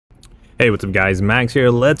Hey, what's up guys, Max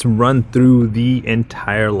here. Let's run through the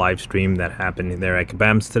entire live stream that happened there at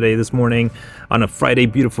Kabam's today this morning on a Friday,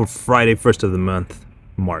 beautiful Friday, first of the month,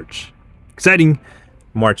 March. Exciting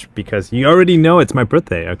March because you already know it's my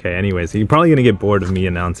birthday. Okay, anyways, you're probably gonna get bored of me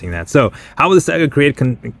announcing that. So how will the saga create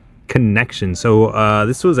connection? So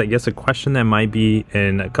this was, I guess, a question that might be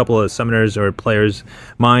in a couple of summoners or players'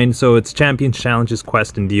 mind. So it's champions, challenges,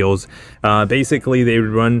 quests, and deals. Basically, they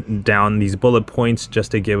run down these bullet points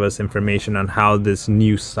just to give us information on how this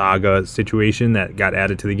new saga situation that got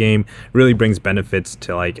added to the game really brings benefits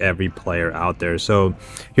to like every player out there. So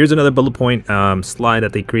here's another bullet point slide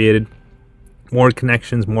that they created. More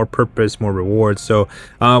connections, more purpose, more rewards. So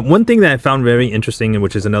one thing that I found very interesting, and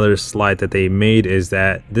which is another slide that they made, is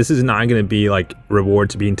that this is not going to be like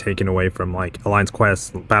rewards being taken away from like Alliance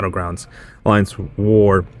Quests, Battlegrounds, Alliance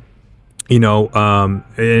War, you know,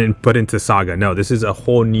 and put into Saga. No, this is a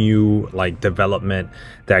whole new like development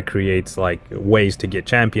that creates like ways to get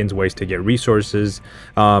champions, ways to get resources.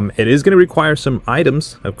 It is going to require some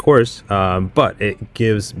items, of course, but it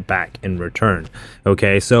gives back in return.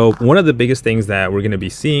 Okay, so one of the biggest things that we're going to be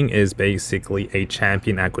seeing is basically a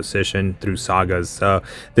champion acquisition through sagas.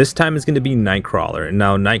 This time is going to be Nightcrawler.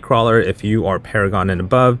 Now, Nightcrawler, if you are Paragon and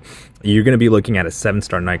above, you're going to be looking at a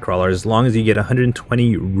 7-star Nightcrawler as long as you get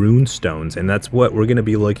 120 rune stones, and that's what we're going to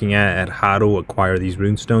be looking at how to acquire these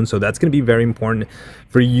rune stones. So that's going to be very important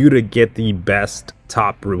for you to get the best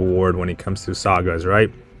top reward when it comes to sagas,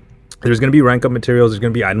 right? There's going to be rank up materials, there's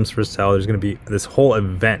going to be items for sale, there's going to be this whole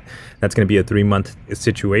event that's going to be a 3-month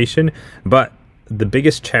situation. But the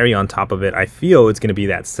biggest cherry on top of it, I feel, it's going to be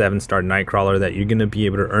that 7-star Nightcrawler that you're going to be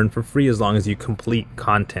able to earn for free as long as you complete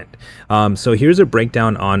content. So here's a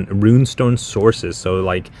breakdown on runestone sources. So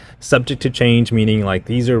like subject to change, meaning like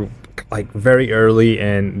these are like very early,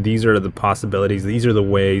 and these are the possibilities, these are the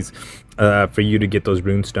ways for you to get those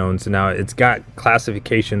runestones. Now it's got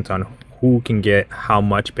classifications on who can get how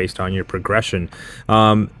much based on your progression.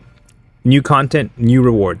 New content, new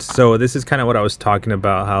rewards. So this is kind of what I was talking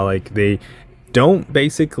about, how like they don't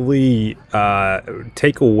basically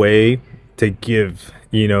take away to give,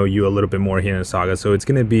 you know, you a little bit more here in Saga. So it's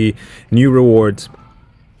going to be new rewards,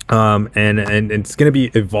 and it's going to be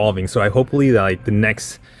evolving. So I hopefully that like the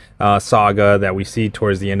next saga that we see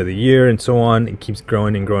towards the end of the year and so on, it keeps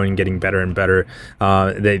growing and growing, getting better and better.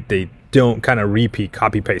 They don't kind of repeat,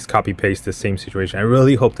 copy paste the same situation. I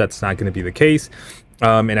really hope that's not going to be the case.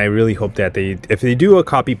 And I really hope that if they do a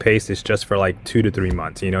copy paste, it's just for like 2 to 3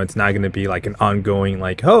 months. You know, it's not going to be like an ongoing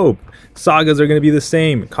like, oh, sagas are going to be the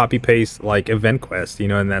same, copy paste like event quest, you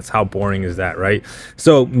know, and that's how boring is that, right?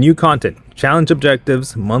 So new content, challenge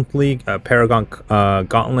objectives, monthly Paragon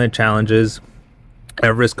Gauntlet challenges,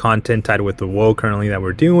 Everest content tied with the WoW currently that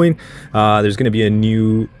we're doing. There's going to be a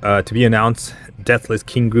new to be announced Deathless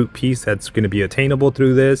King group piece that's going to be attainable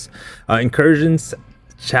through this. Incursions,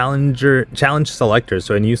 challenge selectors,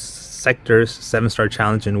 so a new sector 7-star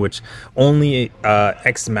challenge in which only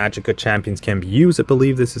ex Magicka champions can be used. I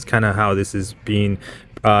believe this is kind of how this is being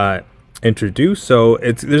introduced. So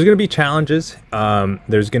there's going to be challenges,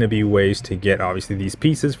 there's going to be ways to get obviously these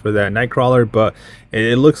pieces for that Nightcrawler, but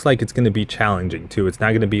it looks like it's going to be challenging too. It's not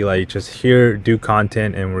going to be like just here, do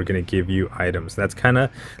content, and we're going to give you items. That's kind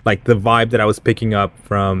of like the vibe that I was picking up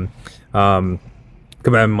from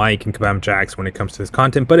Kabam Mike and Kabam Jax when it comes to this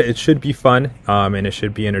content. But it should be fun, and it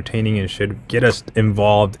should be entertaining, and it should get us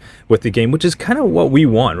involved with the game, which is kind of what we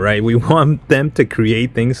want, right? We want them to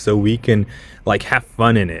create things so we can like have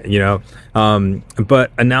fun in it, you know.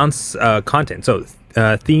 But announce content. So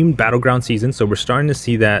themed battleground season. So we're starting to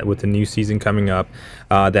see that with the new season coming up,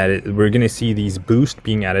 we're going to see these boosts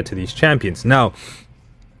being added to these champions. Now,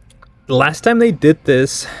 last time they did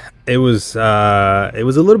this, it was a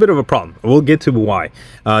little bit of a problem. We'll get to why.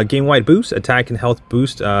 Game-wide boost, attack and health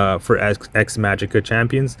boost for ex Magicka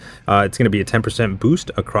champions. It's going to be a 10%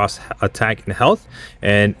 boost across attack and health.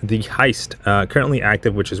 And the heist, currently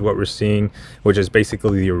active, which is what we're seeing, which is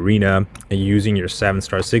basically the arena, and using your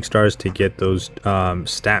 7-star, 6-stars to get those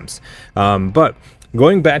stamps. But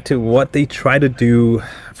going back to what they try to do,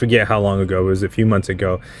 I forget how long ago, it was a few months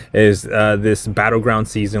ago, is this battleground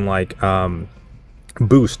season like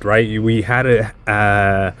boost, right? We had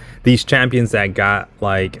these champions that got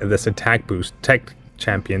like this attack boost, tech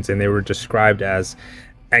champions, and they were described as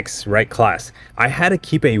X right class. I had to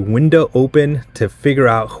keep a window open to figure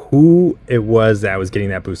out who it was that was getting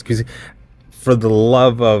that boost, because for the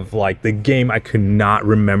love of like the game, I could not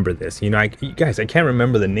remember this. You know, guys, I can't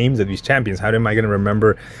remember the names of these champions. How am I going to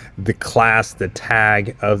remember the class, the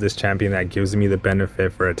tag of this champion that gives me the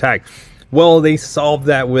benefit for attack? Well, they solved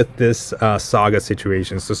that with this saga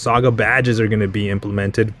situation. So saga badges are going to be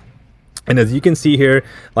implemented And as you can see here,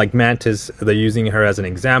 like Mantis, they're using her as an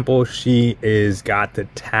example. She is got the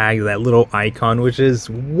tag, that little icon, which is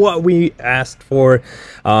what we asked for.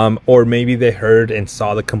 Or maybe they heard and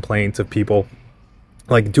saw the complaints of people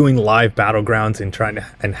like doing live battlegrounds and trying to,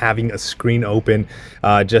 and having a screen open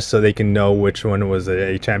just so they can know which one was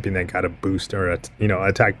a champion that got a boost or a, you know,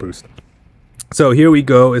 attack boost. So here we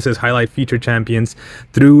go. It says highlight featured champions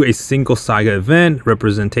through a single saga event,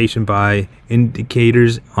 representation by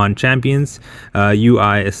indicators on champions,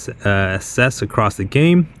 UI assess across the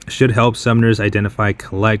game, should help summoners identify,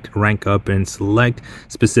 collect, rank up, and select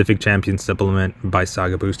specific champion supplement by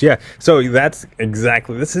saga boost. Yeah, so that's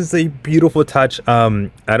exactly, this is a beautiful touch. I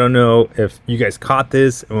don't know if you guys caught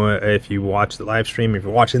this, or if you watched the live stream, if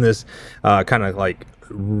you're watching this kind of like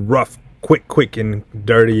rough, quick and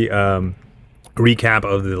dirty recap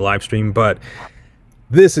of the live stream, but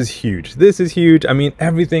this is huge. This is huge. I mean,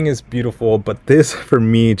 everything is beautiful, but this for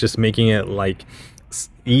me, just making it like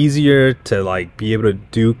easier to like be able to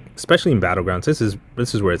do, especially in battlegrounds. This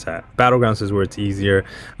is where it's at. Battlegrounds is where it's easier.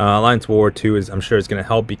 Alliance War 2 is, I'm sure it's going to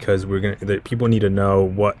help, because people need to know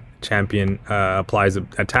what champion applies an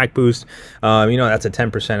attack boost. You know, that's a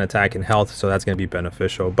 10% attack and health, so that's going to be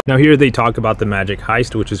beneficial. But now here they talk about the magic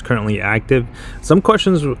heist, which is currently active. Some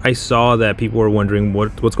questions I saw that people were wondering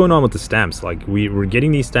what's going on with the stamps. Like, we're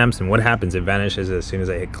getting these stamps, and what happens? It vanishes as soon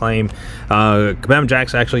as I hit claim. Kabam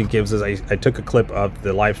Jax actually gives us, I took a clip of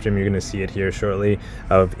the live stream, you're going to see it here shortly,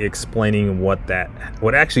 of explaining what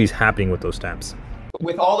actually is happening with those stamps.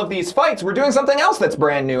 With all of these fights, we're doing something else that's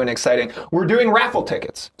brand new and exciting. We're doing raffle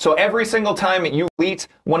tickets. So every single time you complete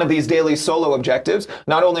one of these daily solo objectives,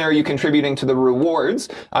 not only are you contributing to the rewards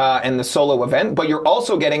and the solo event, but you're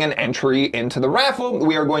also getting an entry into the raffle.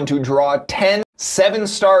 We are going to draw 10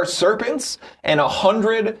 7-star serpents and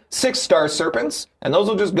 100 6-star serpents, and those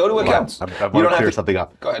will just go to accounts. I want to clear something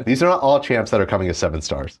up. Go ahead. These are not all champs that are coming as 7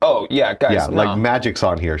 stars. Oh, yeah, guys. Yeah, no. like Magic's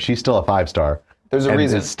on here. She's still a 5-star. There's a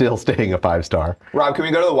reason. It's still staying a 5-star. Rob, can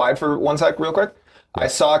we go to the wide for 1 sec real quick? Yeah. I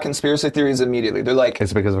saw conspiracy theories immediately. They're like,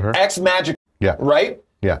 it's because of her? X-Magic, yeah, right?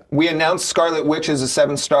 Yeah. We announced Scarlet Witch is a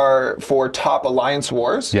 7-star for top Alliance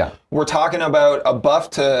Wars. Yeah. We're talking about a buff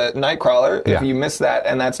to Nightcrawler. If yeah. you missed that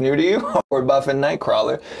and that's new to you, we're buffing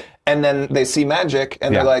Nightcrawler. And then they see Magic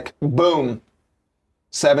and they're like, boom,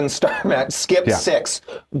 7-star match, skip 6,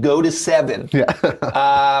 go to 7.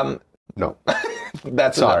 Yeah. No.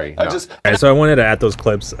 That's sorry. No. Alright, so I wanted to add those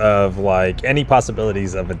clips of like any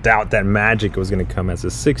possibilities of a doubt that Magic was going to come as a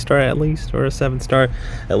 6-star at least, or a 7-star.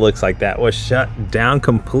 It looks like that was shut down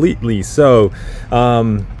completely. So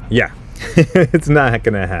yeah, it's not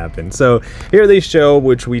gonna happen. So here they show,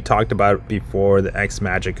 which we talked about before, the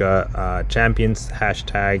X-Magica champions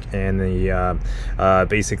hashtag, and the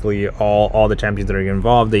basically all the champions that are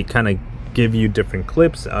involved. They kind of give you different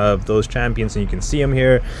clips of those champions, and you can see them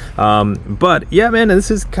here. But yeah, man, this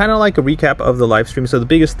is kind of like a recap of the live stream. So the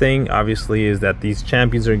biggest thing obviously is that these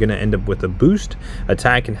champions are going to end up with a boost,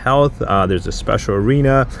 attack, and health. There's a special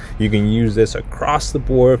arena. You can use this across the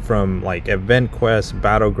board, from like event quests,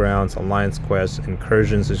 battlegrounds, alliance quests,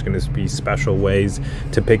 incursions. There's going to be special ways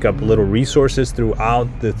to pick up little resources throughout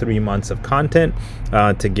the 3 months of content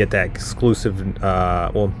to get that exclusive,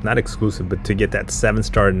 well, not exclusive, but to get that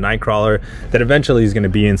 7-star Nightcrawler that eventually is going to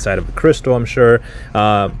be inside of a crystal, I'm sure.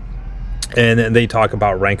 And then they talk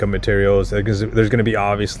about rank up materials, because there's going to be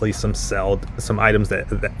obviously some items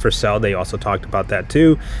that for sale. They also talked about that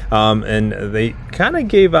too, and they kind of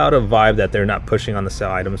gave out a vibe that they're not pushing on the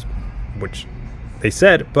sale items, which they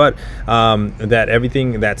said, but that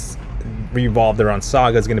everything that's revolved around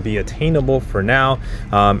Saga is going to be attainable for now.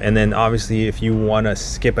 And then obviously if you want to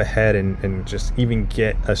skip ahead and just even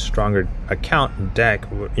get a stronger account deck,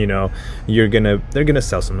 you know, they're gonna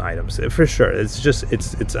sell some items for sure.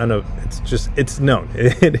 It's known.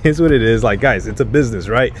 It is what it is. Like, guys, it's a business,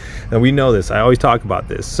 right? And we know this. I always talk about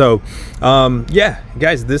this. So yeah,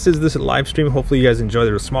 guys, this is this live stream. Hopefully you guys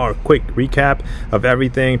enjoyed a small quick recap of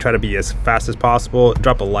everything. Try to be as fast as possible.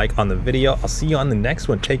 Drop a like on the video. I'll see you on the next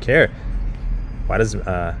one. Take care. Why does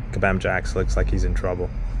Kabam Jax looks like he's in trouble?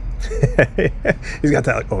 He's got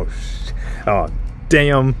that like, oh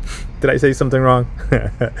damn, did I say something wrong?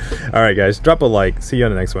 All right, guys, drop a like. See you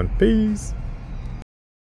on the next one. Peace.